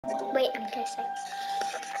Wait, I'm guessing.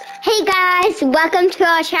 Hey guys, welcome to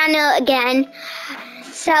our channel again.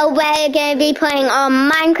 So we're going to be playing on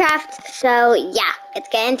Minecraft. So yeah, let's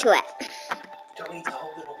get into it.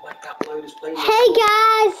 Hey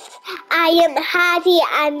guys, I am Hardy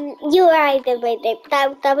and you are either my name.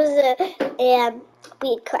 That was a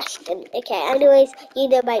weird question. Okay, anyways, you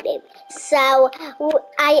know my name. So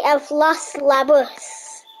I have lost levels.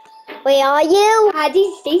 Where are you?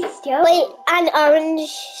 Hardy, stay still. Wait, and orange.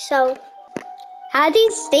 So Hardy,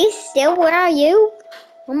 stay still. Where are you?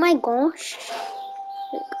 Oh my gosh.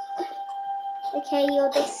 Okay, you're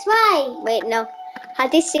this way. Wait, no.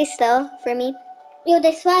 Hardy, stay still for me. You're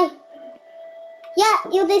this way. Yeah,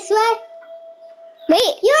 you're this way.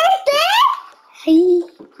 Wait. You're there? Hi.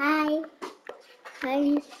 Hi.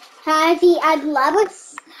 Hi. Hardy and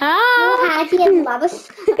Lovers. Hi. You're Hardy and Lovers.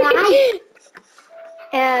 Hi.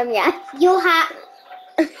 Yeah. You're Hardy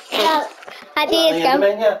is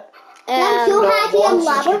coming. you're Hardy and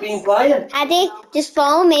Lovers. Hardy, just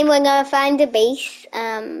follow me. We're gonna find the base.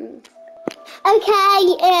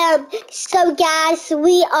 Okay, so guys,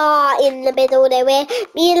 we are in the middle of nowhere.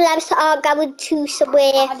 Me and Labs are going to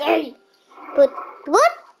somewhere. Hardy. But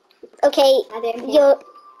what? Okay, you're.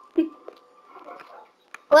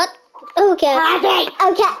 What? Okay. Hardy.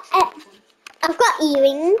 Okay. I've got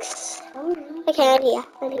earrings. Oh, no. Okay, I'm here.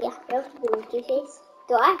 I'm here.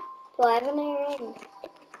 Do I? Do I have an earring?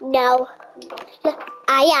 No.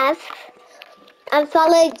 I have. I'm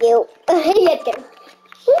following you. Let's go.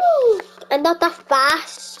 Woo. I'm not that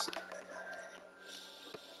fast.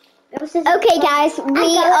 Okay, guys,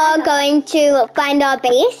 we are going to find our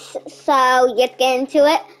base, so let's get into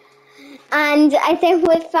it. And I think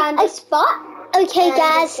we've found a spot. Okay,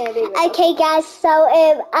 guys. Okay, guys. So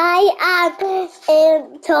I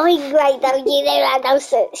am talking right now. You know, right now,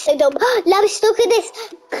 so dumb. Let's look at this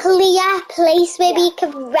clear place where we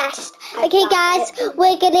can rest. Okay, guys,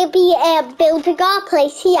 we're gonna be building our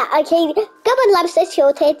place here. Okay, come on, Labs. It's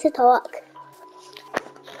your turn to talk.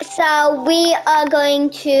 So we are going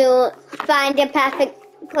to find a perfect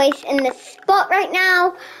place in the spot right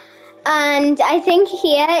now. And I think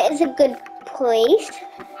here is a good place.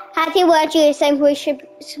 Hattie, where do you think we should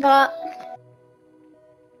spot?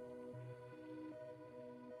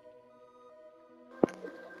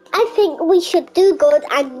 I think we should do good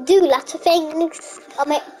and do lots of things. Oh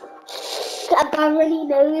my, I got a runny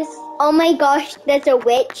nose. oh my gosh, there's a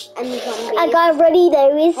witch and zombies. I got a runny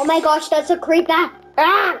nose. Oh my gosh, that's a creeper.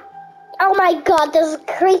 Ah! Oh my god, there's a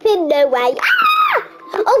creeper, no way. Ah!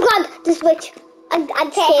 Oh god, this witch. I'm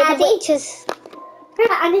scared of witches.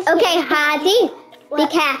 Okay, Hardy, be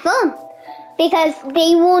careful. Because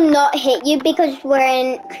they will not hit you because we're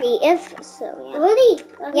in creative. So yeah. Really?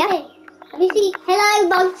 Yeah. Let me see. Hello,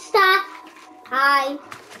 monster. Hi.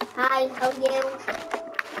 Hi, how are you?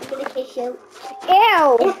 I'm gonna kiss you.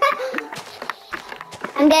 Ew.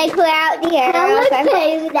 I'm gonna clear out the air. Hello,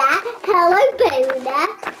 Okay. Buddha. Hello, Buddha.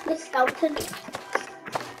 The skeleton.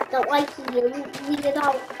 Don't like you. Leave it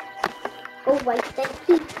out. Oh, right. Stink.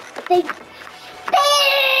 Stink.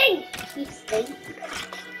 Stink! You stink.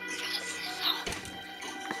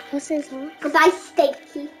 What's this, huh? Goodbye,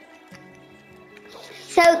 Stinky.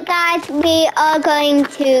 So guys, we are going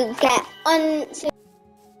to get on to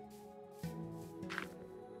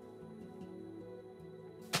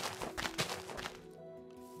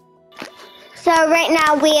So right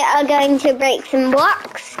now we are going to break some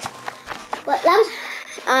blocks. What, Labs?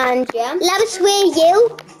 And yeah. Labs, where are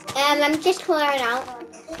you? I'm just clearing out.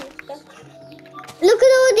 Look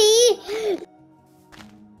at all these.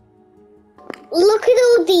 Look at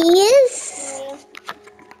all these.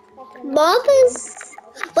 Mobbers.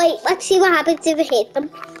 Wait, let's see what happens if we hit them.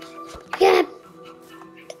 Yeah.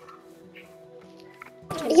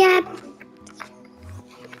 Yeah.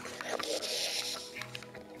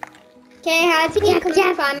 Okay, how do you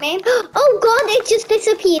come find me? Oh god, it just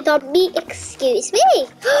disappeared on me. Excuse me.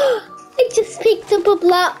 It just picked up a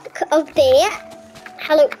block of there.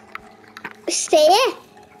 Hello. Stay.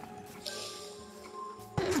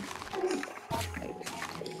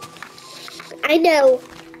 I know.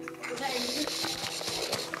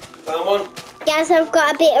 Found one. Guys, I've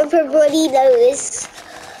got a bit of a runny nose.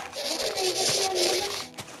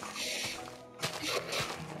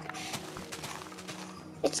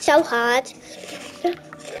 It's so hard.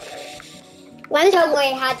 Don't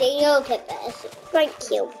worry, Hattie, you'll get this. Thank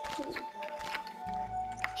you.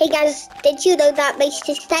 Hey guys, did you know that my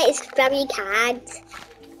sister is very kind?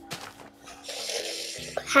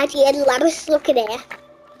 Hattie and Labus, look at her.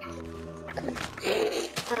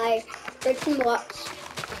 Hi, break some blocks.